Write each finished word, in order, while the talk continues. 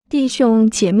弟兄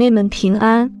姐妹们平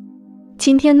安。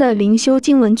今天的灵修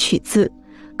经文取自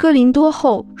哥林多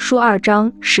后书2章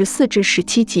14至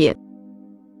17节。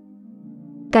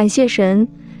感谢神，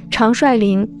常率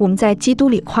领我们在基督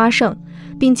里夸胜，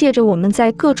并借着我们在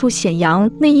各处显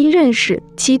扬那因认识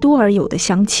基督而有的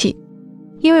香气。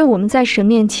因为我们在神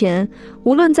面前，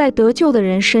无论在得救的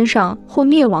人身上或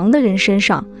灭亡的人身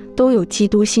上，都有基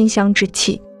督馨香之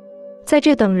气。在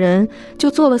这等人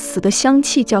就做了死的香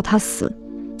气，叫他死；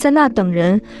在那等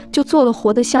人就做了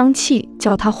活的香气，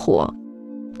叫他活。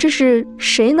这是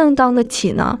谁能当得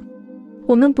起呢？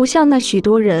我们不像那许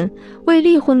多人为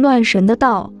立混乱神的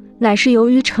道，乃是由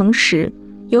于诚实，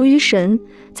由于神，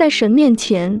在神面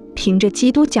前凭着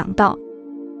基督讲道。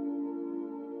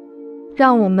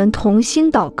让我们同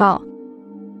心祷告。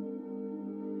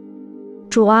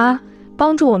主啊，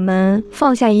帮助我们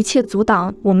放下一切阻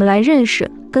挡我们来认识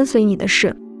跟随你的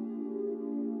事。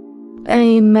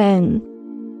 Amen。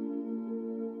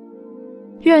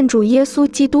 愿主耶稣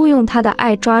基督用他的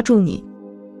爱抓住你。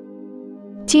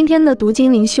今天的读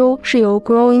经灵修是由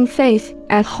Growing Faith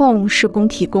at Home 事工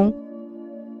提供。